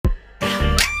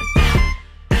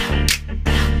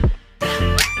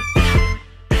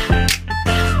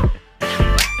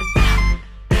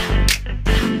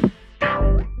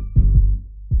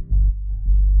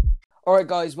All right,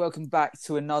 guys, welcome back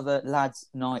to another Lads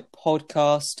Night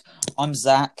podcast. I'm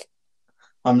Zach.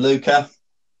 I'm Luca.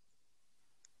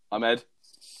 I'm Ed.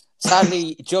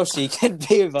 Sadly, Joshy couldn't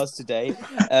be with us today.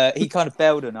 He kind of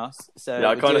bailed on us. So Yeah,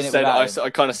 I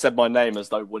kind of said my name as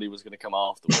though Woody was going to come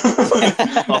afterwards.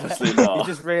 Obviously not. You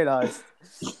just realised.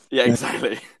 Yeah,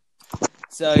 exactly.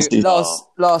 So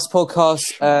last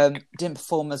podcast didn't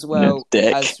perform as well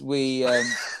as we.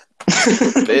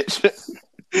 Bitch.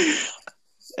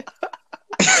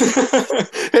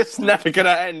 It's never going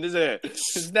to end, is it?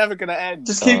 It's never going to end.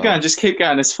 Just keep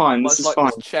going. It's fine. This is like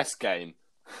fine. This chess game.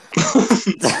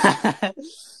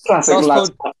 Classic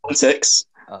lads politics.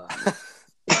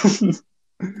 Last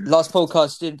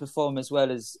podcast didn't perform as well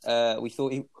as we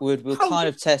thought he would. We were kind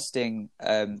of testing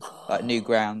like new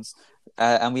grounds,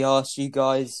 and we asked you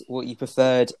guys what you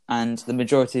preferred, and the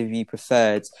majority of you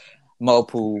preferred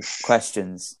multiple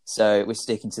questions. So we're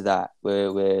sticking to that.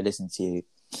 We're listening to you.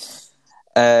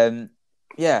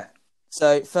 Yeah.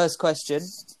 So first question: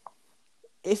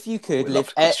 if you could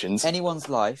live anyone's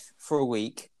life for a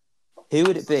week, who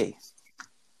would it be?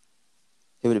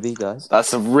 Who would it be, guys?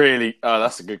 That's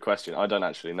a good question. I don't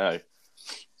actually know.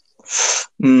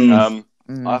 I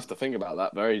have to think about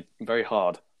that very, very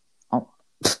hard.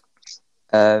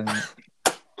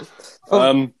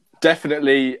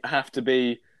 Definitely have to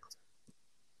be.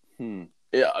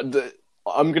 Yeah,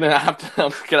 I'm gonna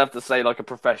have to say like a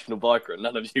professional biker, and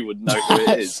none of you would know who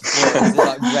it is. Yeah, is it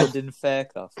like Brendan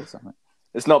Fairclough or something?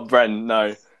 It's not Bren,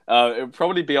 no. It would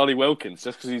probably be Ollie Wilkins,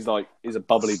 just because he's a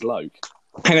bubbly bloke.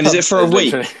 Hang on, is it for a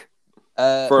week?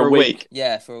 For a week?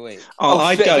 Yeah, for a week.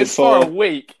 I'd go for a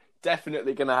week.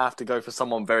 Definitely going to have to go for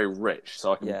someone very rich,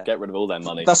 so I can get rid of all their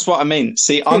money. That's what I mean.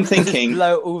 See, I'm thinking just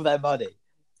blow all their money.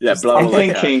 Yeah, I'm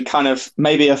thinking kind of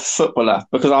maybe a footballer,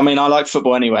 because I mean I like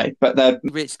football anyway. But the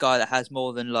rich guy that has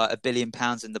more than like £1 billion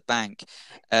in the bank,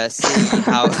 see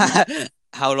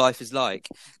how life is like.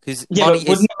 Because wouldn't it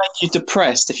make you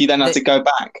depressed if you then had to go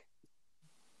back?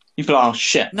 You'd be like, oh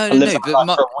shit. No,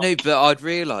 but I'd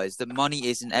realise that money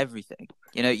isn't everything.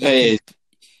 You know, it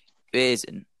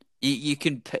isn't. You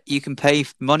can pay.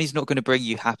 Money's not going to bring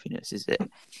you happiness, is it?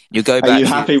 You go back. Are you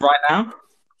happy right now?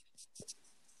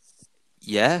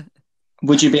 Yeah.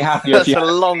 Would you be happier if you had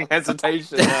a long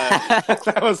hesitation there?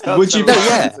 That was Would you be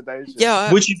hesitation.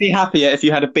 Yeah. Would you be happier if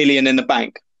you had £1 billion in the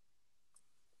bank?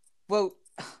 Well,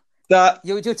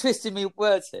 you're twisting me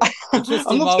words here.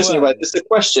 I'm not twisting your words. It's a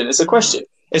question.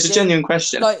 It's a genuine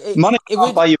question. Like, money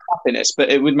can't buy you happiness, but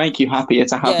it would make you happier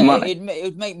to have money. It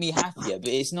would make me happier, but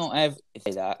it's not that.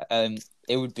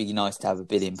 It would be nice to have £1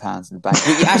 billion in the bank.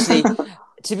 But you actually,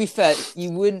 to be fair,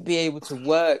 you wouldn't be able to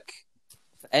work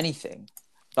for anything.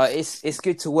 Like it's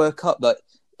good to work up. Like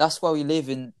that's why we live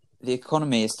in the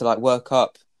economy, is to like work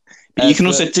up. But you can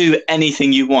also do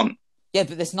anything you want. Yeah,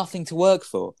 but there's nothing to work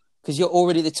for because you're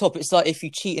already at the top. It's like if you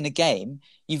cheat in a game,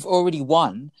 you've already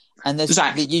won. And there's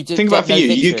Zach, think about for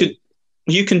you.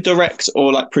 You can direct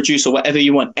or like produce or whatever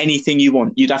you want, anything you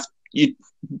want. Your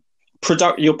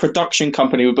production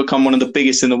company would become one of the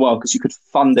biggest in the world because you could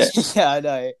fund it. Yeah, I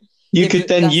know. You could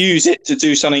then use it to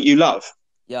do something you love.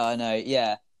 Yeah, I know.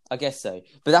 Yeah, I guess so.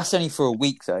 But that's only for a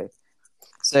week though.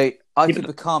 So I could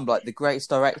become like the greatest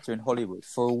director in Hollywood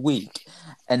for a week,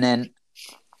 and then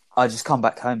I just come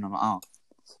back home and I'm like, oh.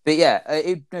 But yeah,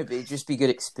 it'd just be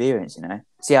good experience, you know.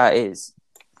 See how it is.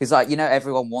 Because, like, you know,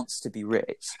 everyone wants to be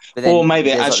rich. But then or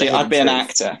maybe, actually, I'd be an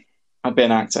actor. I'd be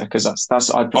an actor, because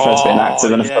I'd prefer to be an actor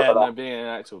than a footballer. No, being an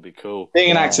actor would be cool.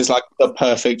 Being an actor is like the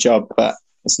perfect job, but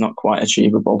it's not quite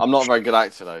achievable. I'm not a very good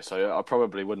actor, though, so I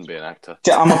probably wouldn't be an actor.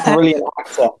 Yeah, I'm a brilliant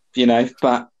actor, you know,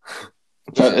 but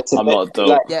it's I'm not a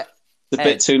dog. Yeah. It's a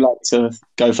bit too late to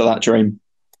go for that dream.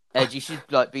 Ed, you should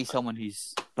like be someone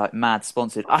who's like mad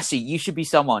sponsored. Actually, you should be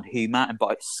someone who mountain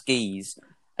bikes, skis,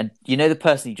 and you know the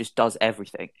person who just does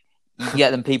everything. You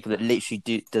get them people that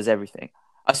literally does everything.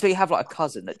 I swear you have like a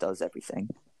cousin that does everything.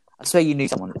 I swear you knew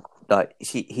someone like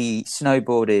he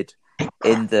snowboarded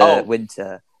in the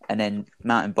winter and then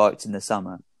mountain biked in the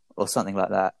summer or something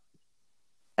like that.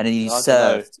 And then he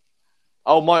surfed.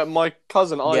 Oh, my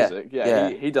cousin Isaac. Yeah.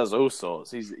 He does all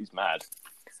sorts. He's mad.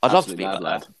 I'd love to be mad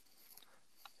like that.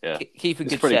 Yeah, keep a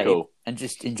good shape and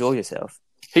just enjoy yourself.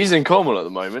 He's in Cornwall at the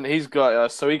moment. He's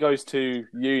got so he goes to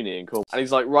uni in Cornwall, and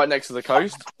he's like right next to the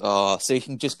coast. Oh, so you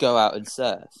can just go out and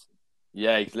surf.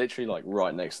 Yeah, he's literally like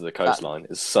right next to the coastline.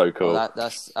 It's so cool.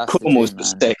 That's Cornwall's a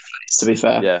sick place, to be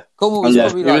fair. Yeah, Cornwall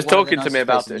probably he was talking to me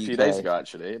about it a few days ago,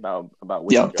 actually. About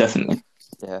definitely.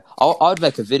 Yeah, I'd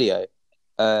make a video.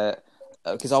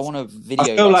 Because I want a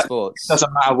video about like sports. It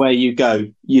doesn't matter where you go,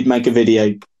 you'd make a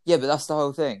video. Yeah, but that's the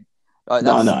whole thing. Like,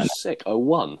 no. Sick.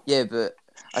 01. Yeah, but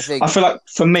think I feel like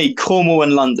for me, Cornwall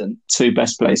and London, two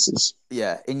best places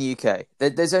in UK.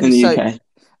 There's in only the so, UK.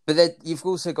 but then you've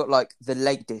also got like the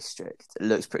Lake District. It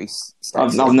looks pretty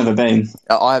I've sexy. never been.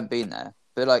 I haven't been there,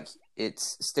 but like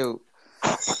it's still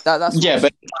that's Yeah,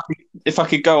 but if I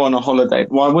could go on a holiday,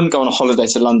 well, I wouldn't go on a holiday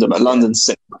to London, but London's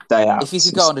sick day out. if you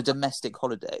could go on a domestic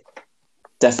holiday,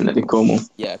 Definitely Cornwall.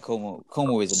 yeah,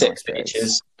 Cornwall is a Sick nice place.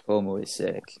 beaches. Cornwall is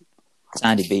sick.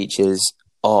 Sandy beaches.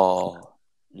 Oh,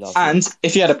 lovely. And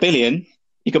if you had $1 billion,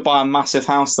 you could buy a massive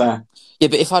house there. Yeah,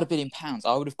 but if I had £1 billion,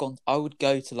 I would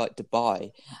go to like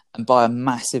Dubai and buy a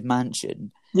massive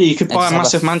mansion. Yeah, you could And buy a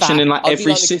just have massive mansion in like I'd be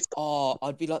every like city.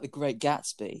 I'd be like the Great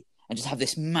Gatsby and just have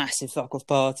this massive fuck off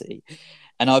party,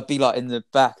 and I'd be like in the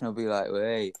back and I'd be like,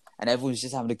 "Wait," and everyone's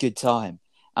just having a good time,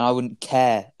 and I wouldn't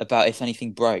care about if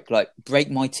anything broke. Like, break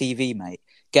my TV, mate.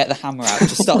 Get the hammer out.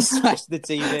 Just start smashing the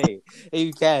TV.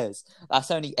 Who cares?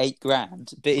 That's only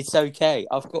 £8,000, but it's okay.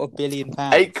 I've got £1 billion.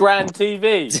 £8,000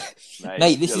 TV,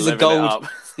 Mate, this you're is a living it gold. up.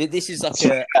 This is like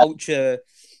a ultra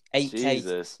 8K.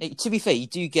 Jesus. To be fair, you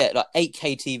do get like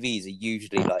 8K TVs are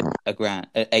usually like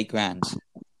 £8,000.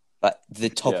 Like the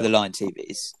top of the line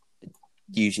TVs,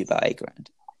 usually about £8,000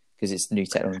 because it's new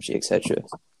technology, etc.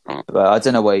 But I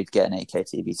don't know where you'd get an 8K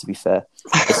TV. To be fair,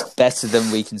 it's better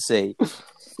than we can see.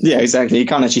 Yeah, exactly. You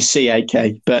can't actually see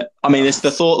 8K, but I mean, it's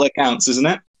the thought that counts, isn't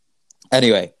it?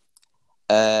 Anyway,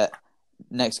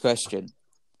 next question: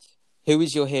 who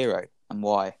is your hero and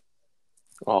why?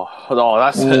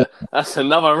 That's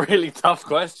another really tough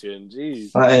question.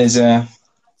 Jeez, That is, Yeah,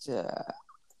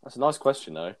 that's a nice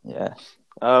question though. yeah.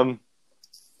 I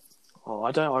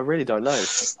really don't know.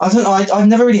 I don't know. I've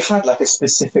never really had like a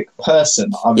specific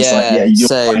person. I was you're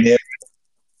so- my hero.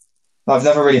 I've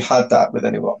never really had that with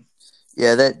anyone.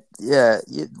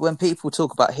 When people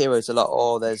talk about heroes, they're like,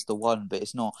 "Oh, there's the one," but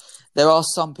it's not. There are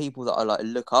some people that I like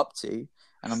look up to, and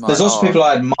I'm like, There's also people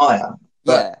I admire,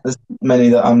 but there's many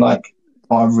that I'm like,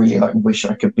 oh, I really like wish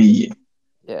I could be you.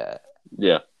 yeah.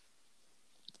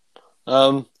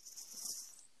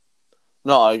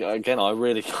 No, I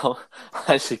really can't.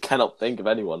 I actually cannot think of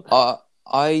anyone.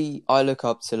 I look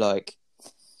up to, like,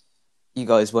 you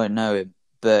guys won't know him,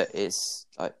 but it's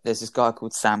like there's this guy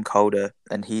called Sam Calder,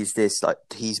 and he's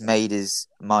made his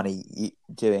money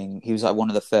doing. He was like one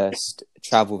of the first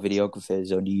travel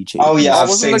videographers on YouTube. Oh yeah, I've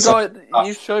wasn't seen the guy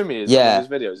you showed me his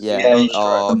videos? Yeah.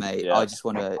 Oh, right. mate, Yeah.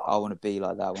 I want to be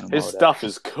like that when I'm His older. stuff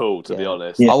is cool, to be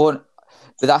honest. Yeah.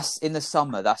 but that's in the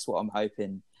summer. That's what I'm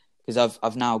hoping, because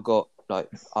I've now got, like,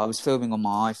 I was filming on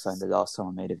my iPhone the last time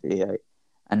I made a video,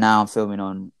 and now I'm filming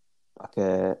on like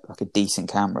a decent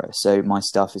camera. So my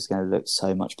stuff is going to look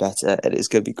so much better, and it's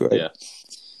going to be great. Yeah,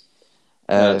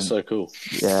 that's so cool.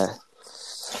 Yeah,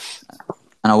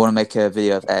 and I want to make a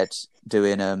video of Ed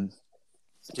doing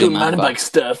Doing man bike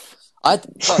stuff. I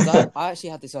actually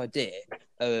had this idea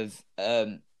of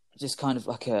just kind of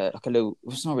like a little.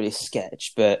 It's not really a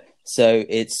sketch, but so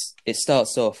it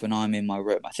starts off when I'm in my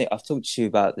room. I think I've talked to you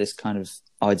about this kind of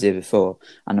idea before,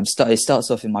 and it starts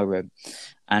off in my room,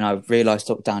 and I realise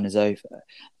lockdown is over.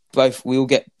 We all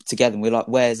get together and we're like,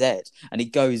 "Where's Ed?" And he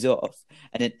goes off,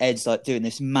 and then Ed's like doing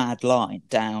this mad line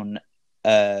down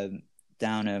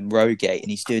Rowgate, and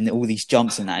he's doing all these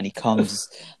jumps and that, and he comes,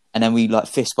 and then we like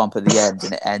fist bump at the end,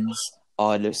 and it ends.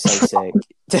 Oh, it looks so sick.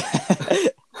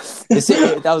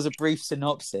 That was a brief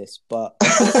synopsis, but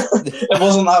it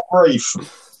wasn't that brief.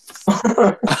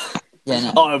 Yeah,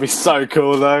 no. Oh, it'd be so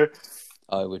cool though.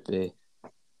 Oh, it would be.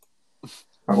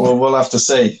 Well, we'll have to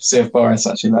see if Boris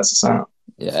actually lets us out.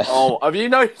 Yeah. Oh, have you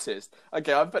noticed?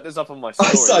 Okay, I put this up on my story.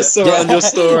 I saw it on your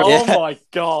story. Oh my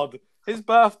god. His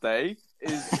birthday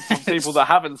is, for people that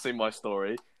haven't seen my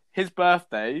story, his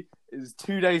birthday is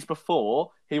 2 days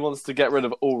before he wants to get rid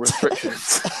of all restrictions.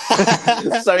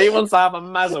 So he wants to have a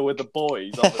mazzle with the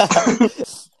boys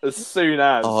as soon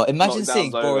as. Oh, imagine lockdown's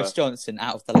seeing over. Boris Johnson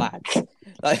out of the lads.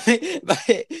 Like,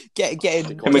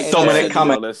 getting with Dominic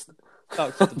Cummings.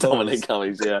 Dominic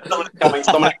Cummings, yeah.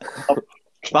 Dominic,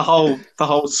 the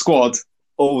whole squad.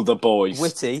 All the boys.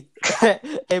 Witty,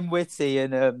 him, Witty,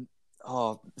 and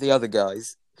the other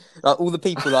guys, like all the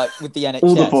people like with the NHS,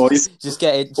 All the boys. just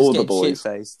getting shit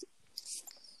faced.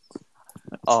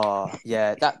 Oh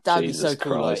yeah, that'd be so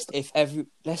cool. Like, if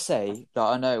let's say,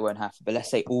 like, I know it won't happen, but let's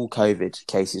say all COVID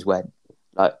cases went,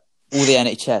 like all the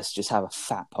NHS just have a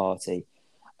fat party.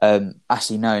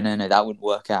 Actually, no, that wouldn't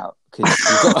work out because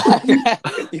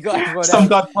you got everyone Some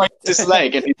else. guy breaks his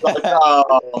leg and he's like,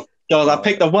 "Oh God, I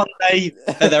picked the one day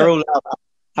and they're all out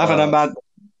having a mad."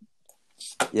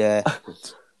 Yeah,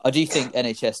 I do think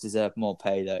NHS deserve more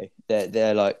pay though.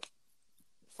 They're like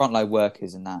frontline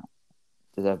workers and that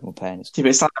deserve more pay.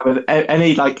 It's like with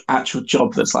any like actual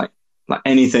job that's like like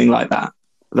anything like that.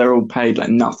 They're all paid like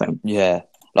nothing. Yeah,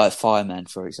 like firemen,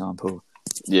 for example.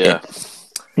 Yeah.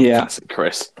 Yeah, That's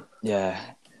Chris. Yeah,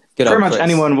 good pretty old much Chris.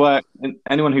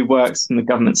 anyone who works in the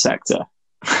government sector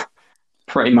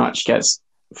pretty much gets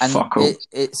And fuck all.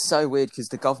 it's so weird because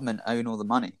the government own all the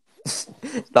money.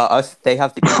 They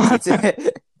have the easy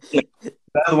to.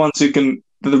 They're the ones who can.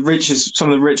 They're the richest. Some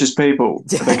of the richest people.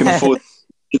 They can afford to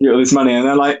give you all this money, and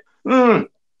they're like,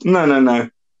 no.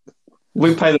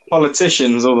 We pay the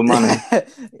politicians all the money.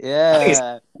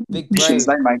 Yeah, big Politicians,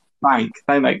 brain. they make bank.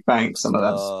 They make bank. Some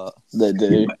of them. They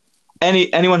do.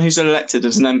 Anyone who's elected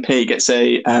as an MP gets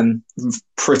a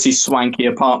pretty swanky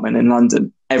apartment in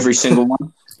London. Every single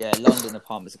one. Yeah, London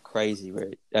apartments are crazy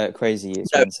They're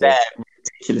expensive.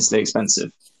 ridiculously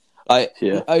expensive. Like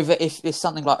Yeah. if it's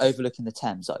something like overlooking the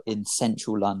Thames, like in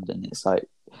central London, it's like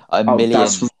a Oh, million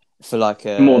that's for like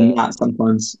a more than that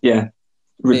sometimes. Yeah,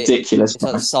 ridiculous. It's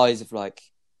like the size of like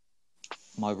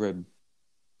my room.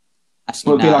 Actually,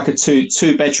 Well, it'd be no, like a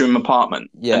two bedroom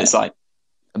apartment, Yeah. and it's like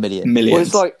a million. millions. Well,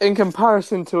 it's like in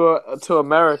comparison to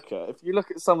America. If you look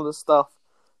at some of the stuff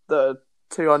that are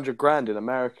 200 grand in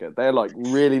America, they're like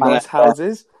really nice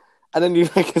houses. And then you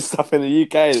look at stuff in the UK.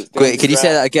 That's Wait, can you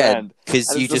say that again? grand, Because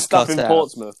and you it's the just stuff cut in out.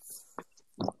 Portsmouth.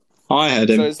 I heard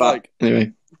him, So it's but like-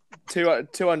 anyway.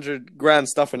 200 grand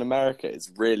stuff in America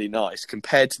is really nice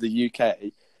compared to the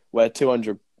UK, where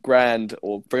 200 grand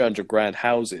or 300 grand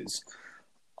houses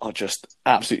are just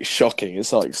absolutely shocking.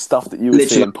 It's like stuff that you would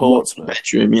see in Portsmouth.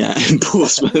 Bedroom, yeah, in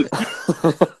Portsmouth.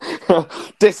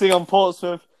 Dissing on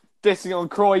Portsmouth, dissing on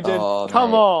Croydon. Oh,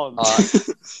 Come mate. on.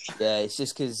 Yeah, it's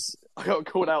just because. I got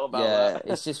called out about Yeah, that.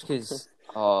 it's just because.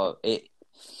 It.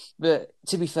 But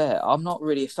to be fair, I'm not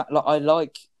really a fan. Like, I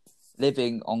like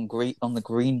living on the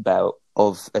green belt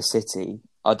of a city.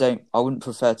 I wouldn't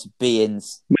prefer to be in.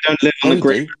 We don't live on the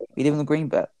green. We live on the green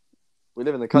belt. We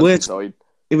live in the countryside.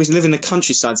 It was live in the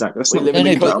countryside, Zach. That's We not live the in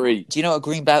green the belt. country. Do you know what a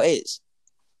green belt is?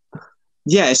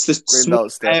 Yeah, it's the Green small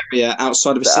belt's the area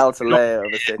outside of a city. outer layer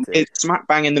of a city. It's smack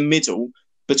bang in the middle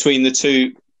between the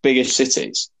two biggest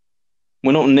cities.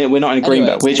 We're not in a green Anyways,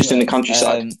 belt. We're just in the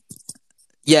countryside.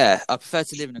 Yeah, I prefer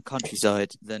to live in a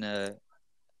countryside than a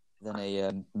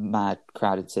mad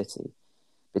crowded city.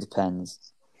 It depends.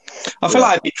 I feel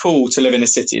like it'd be cool to live in a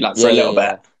city, like for a little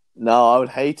bit. No, I would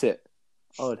hate it.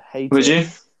 I would hate Would it. you?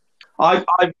 I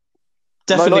No,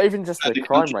 definitely, not even just the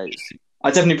crime rates. I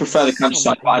definitely prefer the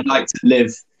countryside, but I'd like to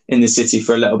live in the city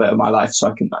for a little bit of my life so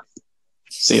I can like,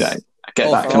 see that, get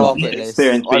Oh, that for kind of bucket list.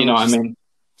 experience. But you know what I mean?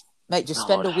 Mate, just No,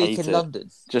 spend a I'd week hate in it. London.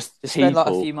 Just Just spend like a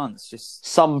people. few months. Just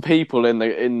Some people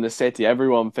in the city,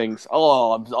 everyone thinks,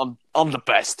 "Oh, I'm the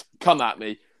best. Come at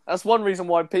me." That's one reason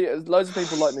why loads of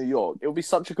people like New York. It would be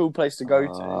such a cool place to go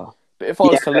to. But if I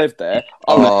was to live there,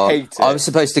 I would hate it. I was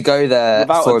supposed to go there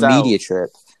Without for a a doubt. media trip.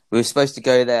 We were supposed to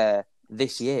go there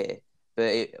this year, but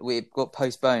it got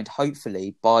postponed.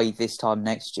 Hopefully, by this time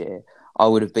next year, I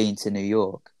would have been to New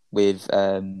York with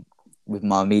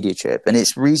my media trip, and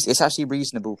it's actually a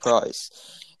reasonable price.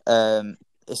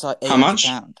 It's like How much?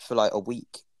 £800 for like a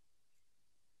week.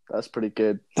 That's pretty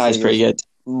good. That is pretty good.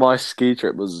 My ski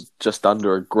trip was just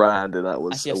under $1,000, and that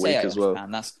was Actually, a I week say as well.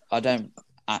 £800. That's I don't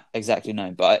exactly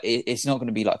know, but it's not going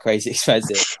to be like crazy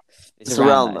expensive. It's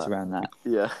around It's that. around that.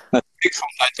 Yeah.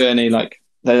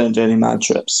 They don't do any mad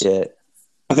trips. Yeah.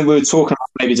 I think we were talking about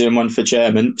maybe doing one for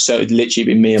German, so it'd literally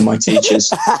be me and my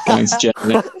teachers going to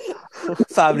Germany.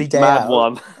 Family day Mad out.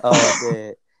 one. Oh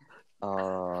dear.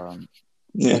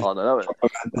 Yeah. Oh, no,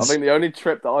 I think the only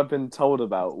trip that I've been told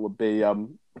about would be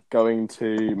going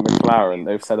to McLaren.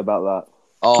 They've said about that.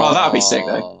 Oh, that'd be sick,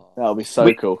 though. That would be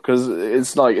so cool because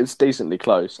it's decently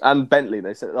close. And Bentley,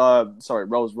 they said.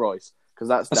 Rolls Royce, because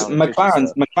that's down. in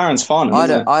McLaren's Farnham.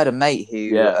 I had a mate who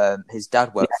Yeah. his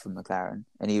dad worked for McLaren,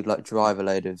 and he would like drive a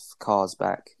load of cars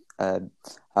back home.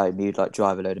 He would like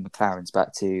drive a load of McLarens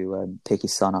back to pick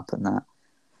his son up and that,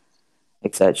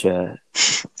 etc.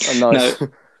 Oh, nice. No.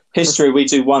 History, we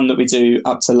do one that we do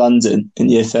up to London in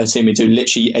year 13. We do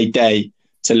literally a day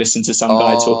to listen to some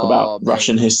guy talk about mate.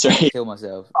 Russian history. Kill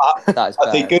myself. But That is the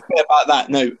bad. good bit about that,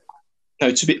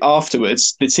 no, to be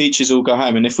afterwards, the teachers all go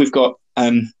home, and if we've got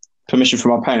permission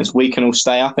from our parents, we can all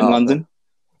stay up in London.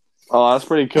 Oh, that's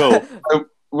pretty cool.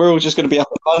 We're all just going to be up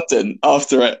in London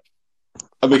after it,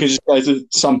 and we can just go to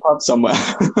some pub somewhere.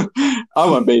 I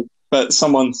won't be, but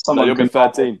someone No, you'll be can.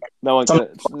 13. No one can.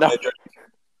 No.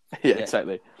 Yeah, Yeah.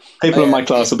 exactly. People in my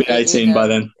class will be 18 by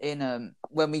then. In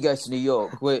when we go to New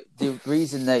York, the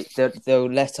reason they'll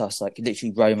let us like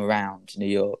literally roam around New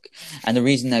York, and the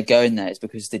reason they're going there is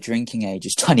because the drinking age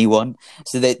is 21,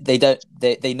 so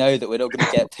they know that we're not going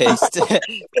to get pissed.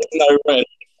 No way.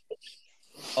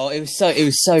 Oh, it was so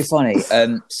funny.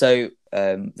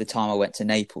 The time I went to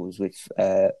Naples with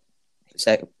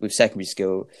secondary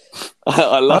school.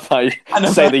 I love how you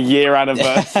say the year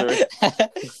anniversary.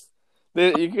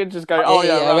 You could just go,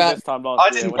 around this time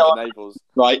last year I went to Naples.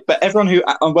 Right, but everyone who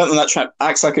went on that trip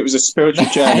acts like it was a spiritual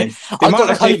journey. I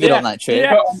got COVID on that trip,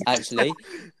 actually.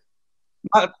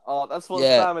 Oh, that's what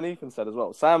Sam and Ethan said as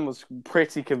well. Sam was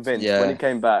pretty convinced when he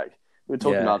came back. We were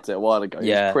talking about it a while ago. He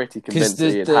was pretty convinced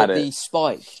that he had it. The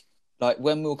spike, like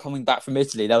when we were coming back from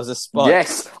Italy, there was a spike.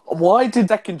 Yes. Why did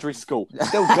secondary school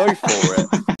still go for it?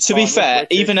 To be fair,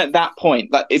 even at that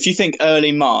point, like if you think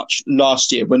early March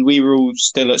last year when we were all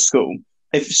still at school,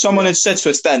 if someone had said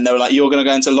to us then, they were like, "You're going to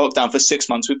go into lockdown for 6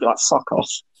 months," we'd be like, "Fuck off!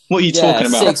 What are you talking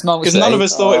about?" 6 months. Because none of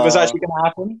us thought it was actually going to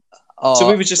happen. So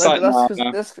we were just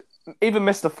even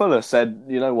Mr. Fuller said,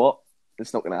 "You know what?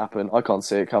 It's not going to happen. I can't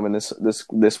see it coming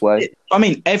this way." I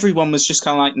mean, everyone was just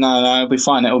kind of like, "No, it'll be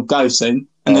fine. It'll go soon,"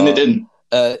 and then it didn't.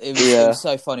 It was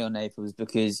so funny on Naples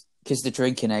because the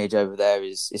drinking age over there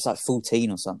it's like 14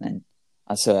 or something.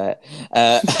 I swear.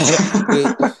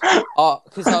 Because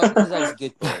I was a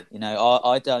good boy, you know.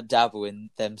 I don't dabble in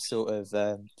them sort of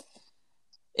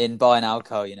in buying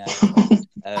alcohol, you know.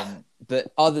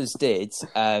 But others did,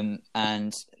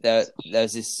 and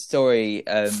there's this story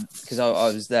because I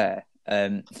was there.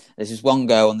 There's this one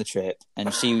girl on the trip,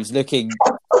 and she was looking.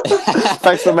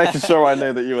 Thanks for making sure I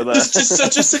knew that you were there.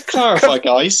 Just to clarify,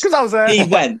 guys, because I was there. He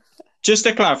went. Just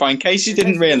to clarify, in case you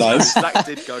didn't realise, Zach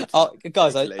did go.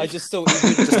 Guys, I just thought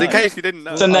just in case you didn't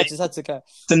know, I just had to go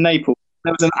to Naples.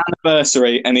 There was an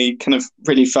anniversary, and he kind of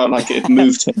really felt like it had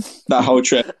moved him that whole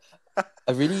trip.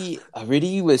 I really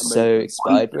was so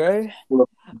excited, bro.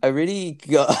 I really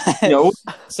got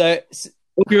so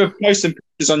you were posting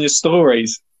pictures on your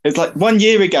stories. It's like 1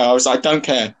 year ago. I was like, don't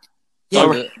care.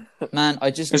 Yeah, but, man,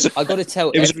 I got to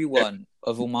tell everyone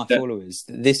of all my followers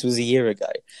that this was a year ago.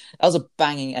 That was a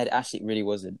banging edit. Actually, it really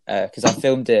wasn't because I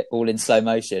filmed it all in slow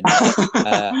motion,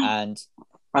 and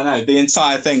I know the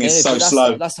entire thing is so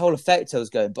slow. That's the whole effect I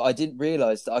was going, but I didn't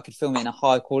realise that I could film it in a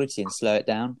high quality and slow it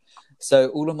down. So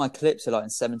all of my clips are like in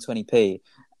 720p,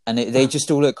 and they just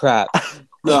all look crap.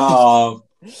 Oh.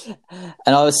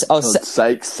 And I was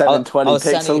sake, 720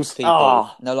 pixels.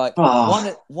 Oh. No, like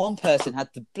one person had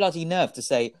the bloody nerve to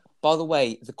say, "By the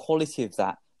way, the quality of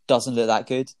that doesn't look that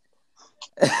good."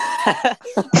 I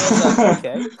was like,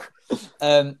 okay.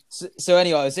 So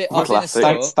anyway, I was in a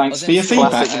store. Thanks for your feedback.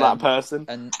 Classic that person.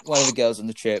 And one of the girls on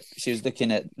the trip, she was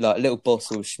looking at like a little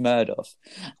bottle of Schmerdorf,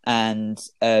 and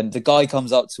the guy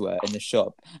comes up to her in the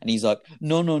shop, and he's like,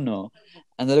 "No."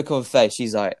 And the look on her face,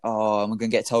 she's like, "Oh, I'm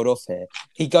going to get told off here."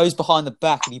 He goes behind the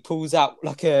back and he pulls out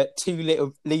like a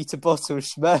 2-litre bottle of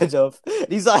Schmerdorf.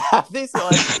 And he's like, "Have this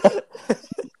one."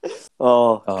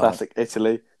 Classic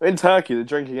Italy. In Turkey, the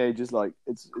drinking age is like,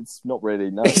 it's not really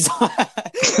known.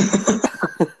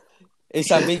 It's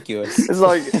ambiguous. It's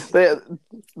like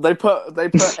they put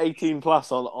 18 plus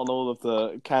on all of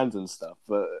the cans and stuff,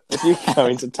 but if you go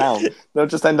into town, they'll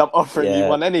just end up offering you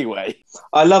one anyway.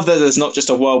 I love that there's not just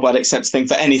a worldwide accepted thing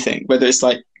for anything, whether it's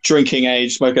like drinking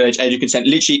age, smoking age, age of consent.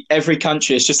 Literally every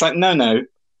country is just like, no,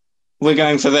 we're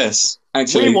going for this.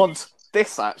 Actually, we want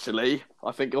this. Actually,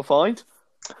 I think you'll find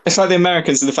it's like the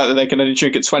Americans and the fact that they can only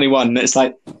drink at 21. And it's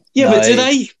like, but do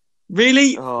they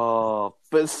really? Oh.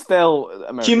 But still,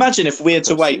 American. Can you imagine if we had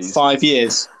to wait 5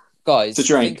 years, guys? To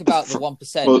drink? Think about the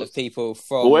 1% of people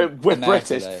from we're America,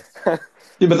 British.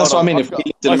 Yeah, but that's what I mean. If we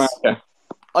lived in America,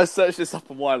 I searched this up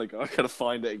a while ago. I gotta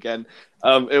find it again.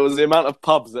 It was the amount of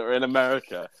pubs that are in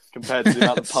America compared to the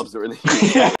amount of pubs that are in the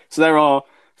UK. So there are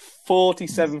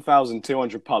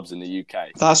 47,200 pubs in the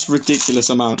UK. That's a ridiculous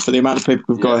amount for the amount of people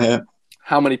we've got here.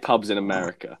 How many pubs in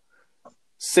America?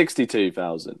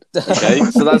 62,000. Okay,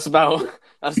 so that's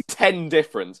 10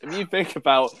 difference. If you think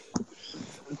about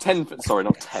 10,000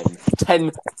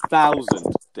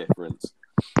 difference.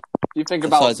 If you think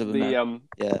about the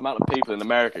amount of people in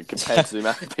America compared to the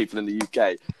amount of people in the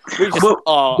UK, we've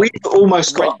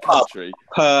almost got a pub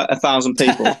per 1,000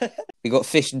 people. We got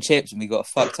fish and chips, and we got a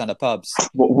fuck ton of pubs.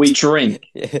 What we drink?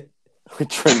 We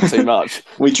drink too much.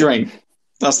 We drink.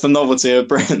 That's the novelty of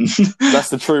Britain. That's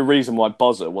the true reason why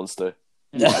Bozza wants to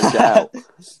get out.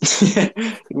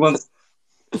 He wants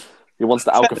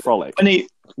the alcoholic.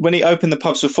 When he opened the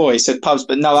pubs before, he said pubs,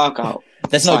 but no alcohol.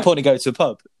 There's no point in going to a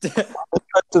pub.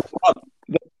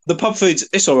 The pub food's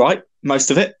it's all right, most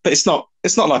of it, but it's not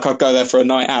like I'll go there for a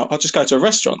night out. I'll just go to a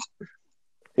restaurant.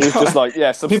 He was just like,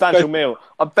 substantial meal.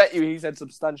 I bet you he said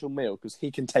substantial meal because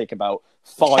he can take about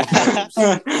 5 meals.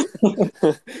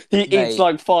 He eats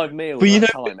like 5 meals at a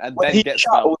time and then gets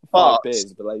about 5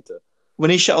 beers later. When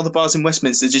he shut all the bars in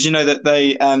Westminster, did you know that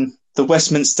they the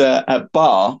Westminster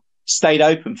bar stayed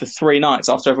open for 3 nights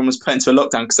after everyone was put into a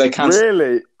lockdown because they cancelled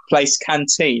Really? the place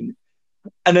canteen.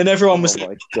 And then everyone was Oh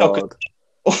my god.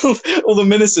 all the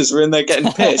ministers were in there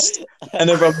getting pissed, and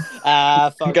everyone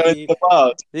fuck going you. to the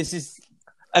bar. This is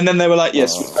And then they were like,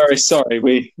 "Yes, we're very sorry.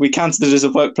 We cancelled it as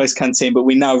a workplace canteen, but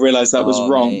we now realise that was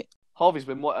wrong." Mate. Harvey's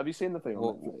been what? Have you seen the thing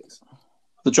on Netflix?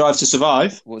 The Drive to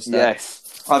Survive. What's that?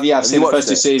 Yes. Oh yeah, I've seen you the first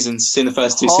watched 2 it? seasons. Seen the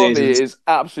first 2 Harvey seasons. is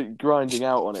absolutely grinding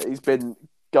out on it. He's been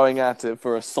going at it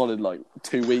for a solid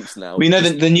 2 weeks now. We know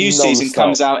Just that the new season non-stop.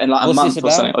 comes out in like a What's month this or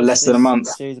about? something, or less What's than a this month.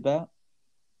 series about?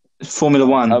 Formula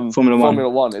One. Formula One. Formula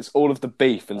One. It's all of the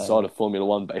beef inside of Formula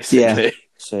One, basically. Yeah.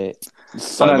 Sweet.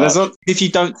 So I know, much. if you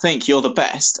don't think you're the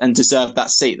best and deserve that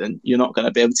seat, then you're not going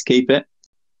to be able to keep it.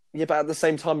 Yeah, but at the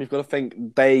same time, you've got to think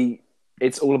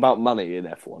it's all about money in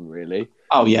F1, really.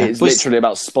 Oh yeah, It's literally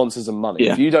about sponsors and money.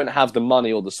 Yeah. If you don't have the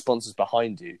money or the sponsors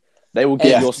behind you, they will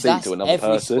give your seat That's to another every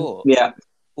person. Sport. Yeah,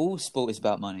 All sport is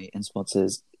about money and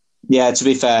sponsors. yeah. To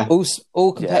be fair,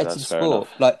 All competitive that's fair sport,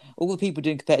 enough. like all the people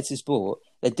doing competitive sport,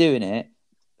 they're doing it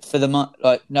for the money.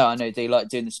 Like, no, I know they like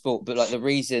doing the sport, but like the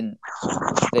reason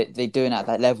they're doing it at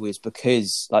that level is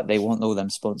because like they want all them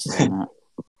sponsors and that.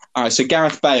 all right. So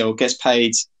Gareth Bale gets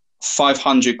paid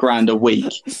 500 grand a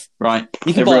week, right?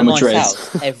 You can at buy Real a nice Madrid.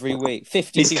 house every week.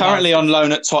 50. He's currently on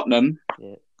loan at Tottenham.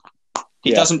 Yeah.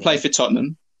 He doesn't play for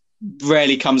Tottenham.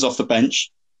 Rarely comes off the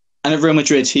bench. And at Real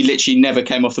Madrid, he literally never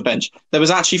came off the bench. There was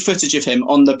actually footage of him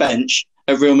on the bench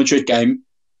at Real Madrid game,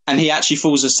 and he actually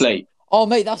falls asleep. Oh,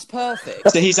 mate, that's perfect.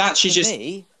 So he's actually For just.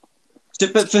 me,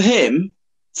 But for him,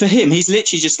 he's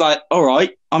literally just like, all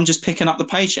right, I'm just picking up the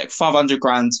paycheck, 500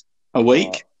 grand a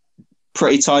week,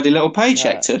 pretty tidy little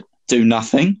paycheck to do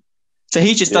nothing. So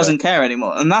he just doesn't care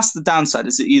anymore, and that's the downside: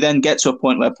 is that you then get to a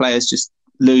point where players just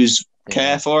lose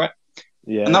care for it.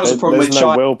 Yeah, And that was the problem with no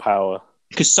China. willpower.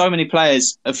 Because so many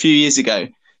players a few years ago,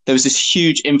 there was this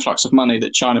huge influx of money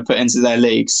that China put into their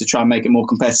leagues to try and make it more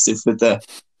competitive with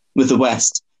the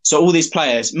West. So all these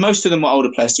players, most of them were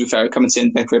older players to be fair, coming to the end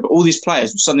of their career, but all these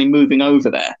players were suddenly moving over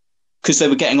there because they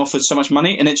were getting offered so much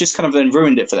money, and it just kind of then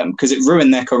ruined it for them because it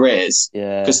ruined their careers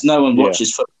because no one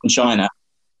watches football in China.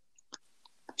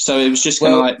 So it was just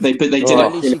kind of like they did at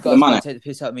it least you for the guys money. can't take the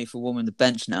piss out of me for warming the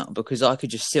bench now because I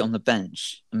could just sit on the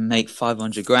bench and make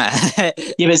 500 grand.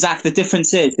 Yeah, but Zach, the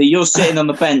difference is that you're sitting on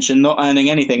the bench and not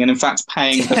earning anything, and in fact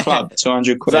paying the club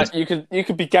 200 quid. Zach, you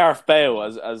could be Gareth Bale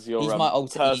as your He's my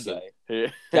alter person.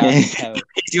 ego.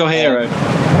 He's your hero.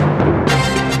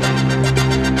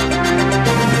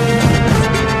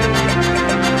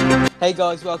 Hey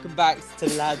guys, welcome back to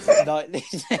Lads Nightly.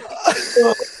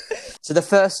 So the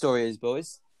first story is,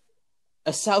 boys,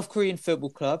 a South Korean football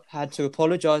club had to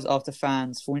apologise after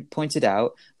fans pointed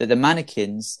out that the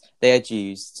mannequins they had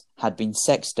used had been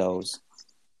sex dolls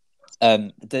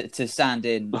to stand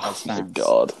in as fans.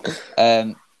 God.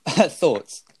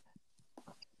 Thoughts?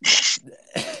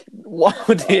 Why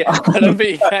would he? I don't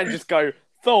think he can just go.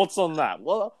 Thoughts on that?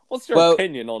 What's your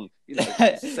opinion on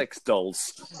sex dolls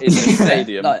in the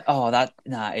stadium?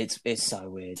 It's so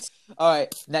weird. All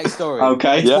right, next story.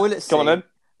 Okay, Toilet seat come on then.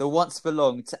 that once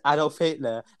belonged to Adolf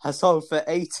Hitler has sold for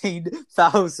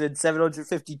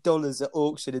 $18,750 at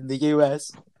auction in the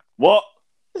US. What?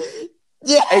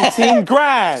 Yeah, 18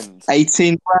 grand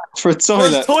 18 grand for a for a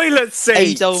toilet. toilet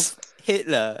seat. Adolf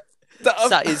Hitler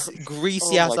sat his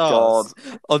greasy ass my ass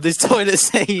on this toilet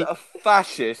seat. A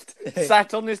fascist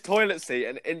sat on this toilet seat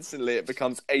and instantly it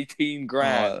becomes 18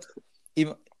 grand.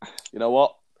 You know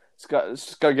what? Let's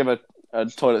just go give a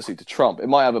toilet seat to Trump. It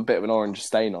might have a bit of an orange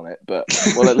stain on it, but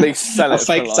we'll at least sell A it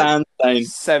fake for sand stain.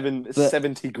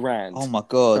 70 grand. Oh my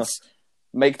god!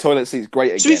 Make toilet seats great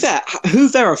again. To be fair, who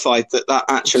verified that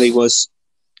actually was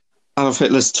Adolf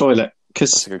Hitler's toilet? That's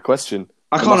Because a good question.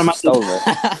 I They can't must have imagine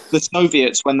stolen it. the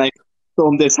Soviets, when they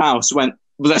stormed his house, went,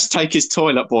 let's take his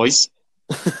toilet, boys.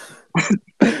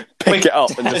 Pick it up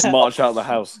and just march out of the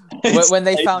house. When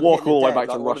they found walk Hitler all the way dead, back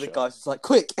to like, one of the Russia. guys was like,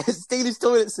 "Quick, steal his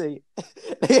toilet seat."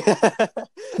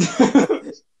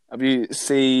 Have you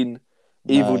seen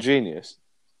Evil Genius?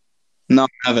 No, I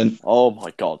haven't. Oh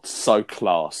my god, so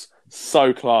class.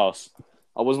 So class.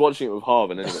 I was watching it with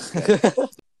Harvin anyway.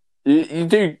 You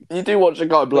do watch a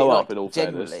guy blow up in all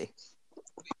fairness.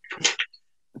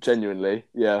 Genuinely,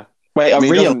 yeah. Wait, I mean,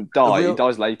 he real doesn't die. real- He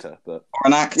dies later, but or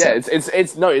an actor? yeah,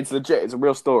 it's legit. It's a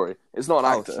real story. It's not an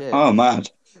actor. shit. Oh, mad.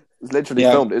 It's literally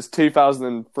Yeah. filmed. It's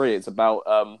 2003. It's about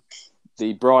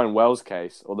the Brian Wells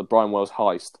case or the Brian Wells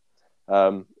heist.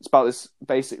 It's about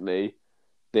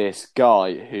this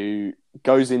guy who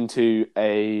goes into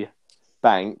a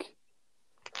bank,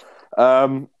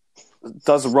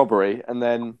 does a robbery, and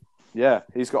then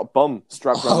he's got a bomb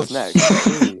strapped around his neck.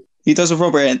 He does a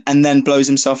robbery and then blows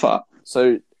himself up.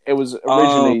 So it was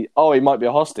originally, he might be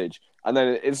a hostage. And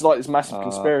then it's like this massive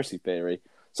conspiracy theory.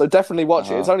 So definitely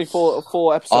watch it. It's only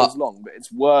four episodes long, but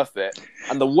it's worth it.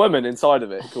 And the woman inside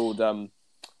of it, called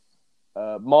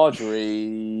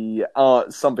Marjorie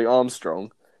something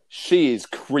Armstrong, she is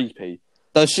creepy.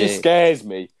 She scares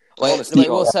me. Wait,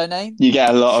 what's her name? You get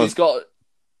a lot She's got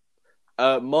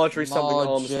Marjorie something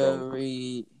Armstrong.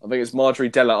 I think it's Marjorie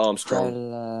Della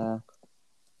Armstrong.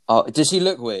 Does she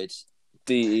look weird?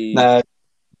 DE.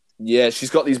 Yeah, she's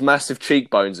got these massive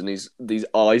cheekbones and these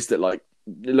eyes that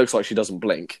it looks like she doesn't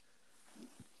blink.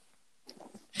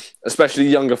 Especially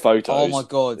younger photos. Oh my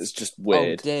god, it's just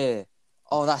weird. Oh dear.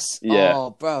 Oh, that's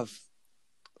bruv.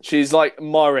 She's like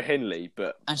Myra Hindley,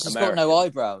 but and she's American. got no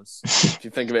eyebrows. If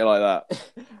you think of it like that,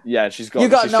 yeah, she's got. You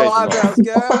got no eyebrows,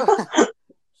 girl.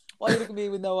 Why are you looking at me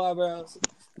with no eyebrows?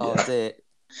 Oh dear.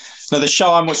 No, the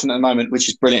show I'm watching at the moment, which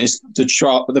is brilliant, is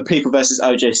the People versus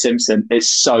O.J. Simpson.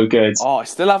 It's so good. Oh, I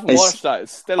still haven't watched that.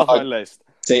 It's still on my list.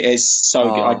 It's so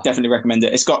good. I definitely recommend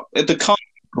it. It's got the cast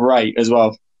great as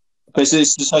well. But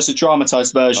it's a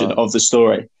dramatized version of the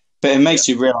story. But it makes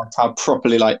you realise how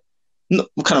properly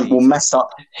messed up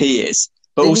he is.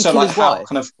 But Didn't also how wife?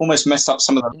 kind of almost messed up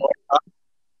some of the.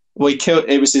 Well,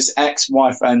 it was his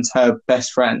ex-wife and her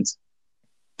best friend.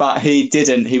 But he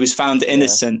didn't. He was found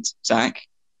innocent, Zach.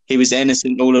 He was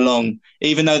innocent all along,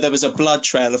 even though there was a blood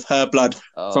trail of her blood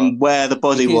from where the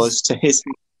body was to his,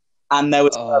 and there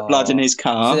was her blood in his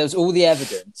car. So there was all the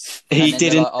evidence. He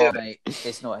didn't. Mate,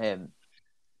 it's not him.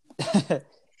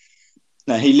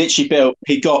 No, he literally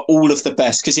he got all of the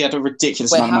best because he had a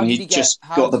ridiculous amount of money. He just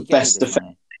got the best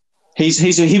defense.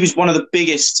 He was one of the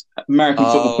biggest American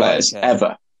football players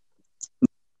ever.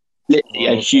 Literally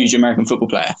a huge American football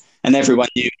player, and everyone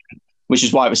knew him, which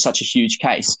is why it was such a huge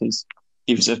case because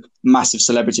he was a massive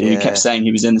celebrity who kept saying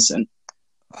he was innocent.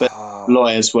 But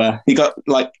lawyers he got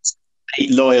 8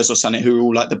 lawyers or something who were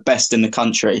all the best in the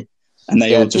country, and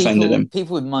they all defended him.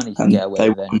 People with money can get away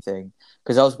with anything.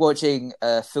 Because I was watching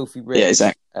Filthy Rich,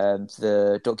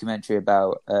 the documentary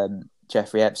about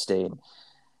Jeffrey Epstein.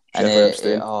 It's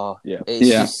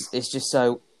just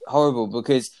so horrible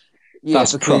because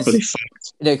properly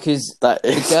fucked. Because the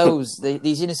girls,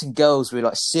 these innocent girls were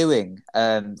suing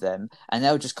them, and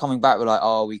they were just coming back with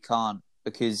we can't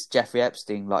because Jeffrey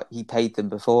Epstein he paid them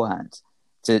beforehand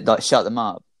to shut them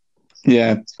up.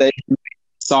 Yeah, they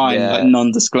sign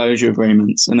non-disclosure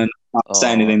agreements and then can't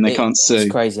say anything. They can't sue. It's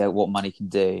crazy what money can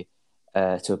do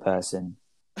to a person.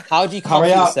 How do you comfort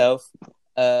yourself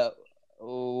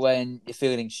when you're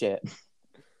feeling shit?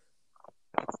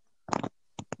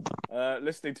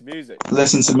 Listening to music.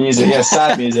 Listen to music,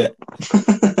 sad music.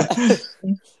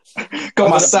 Got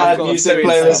my sad music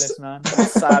playlist.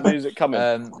 Sad music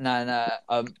coming. When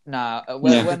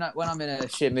I'm in a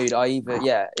shit mood,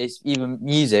 it's either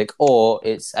music or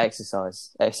it's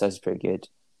exercise. Exercise is pretty good.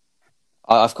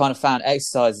 I've kind of found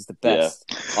exercise is the best.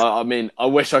 Yeah. I mean, I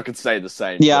wish I could say the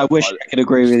same. Yeah, I wish I could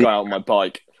agree with you. Go out on my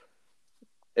bike.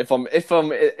 If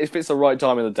it's the right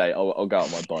time of the day, I'll go out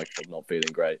on my bike. If I'm not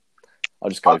feeling great, I'll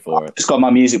just go for it. I've just got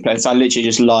my music playlist. I literally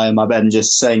just lie in my bed and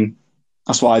just sing.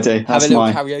 That's what I do. That's have a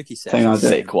little karaoke session. Thing I do.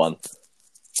 Sick one.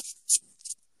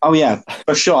 Oh yeah,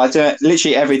 for sure. I do it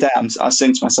literally every day. I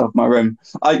sing to myself in my room.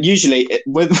 I usually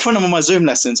with one of my Zoom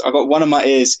lessons, I got one of my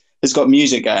ears has got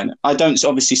music going. I don't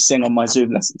obviously sing on my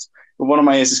Zoom lessons, but one of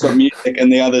my ears has got music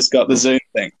and the other's got the Zoom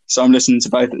thing. So I'm listening to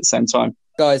both at the same time.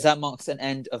 Guys, that marks an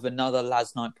end of another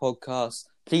Lads Night podcast.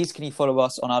 Please, can you follow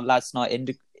us on our Lads Night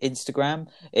Instagram?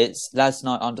 It's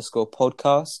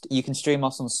ladsnight_podcast. You can stream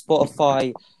us on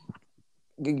Spotify,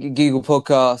 Google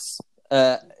Podcasts,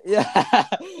 other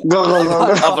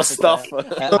stuff,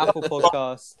 Apple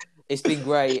Podcasts. It's been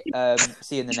great.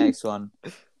 See you in the next one.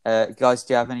 Guys,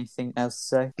 do you have anything else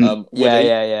to say?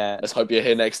 Yeah. Let's hope you're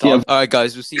here next time. Yeah. All right,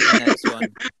 guys, we'll see you in the next one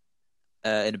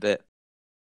in a bit.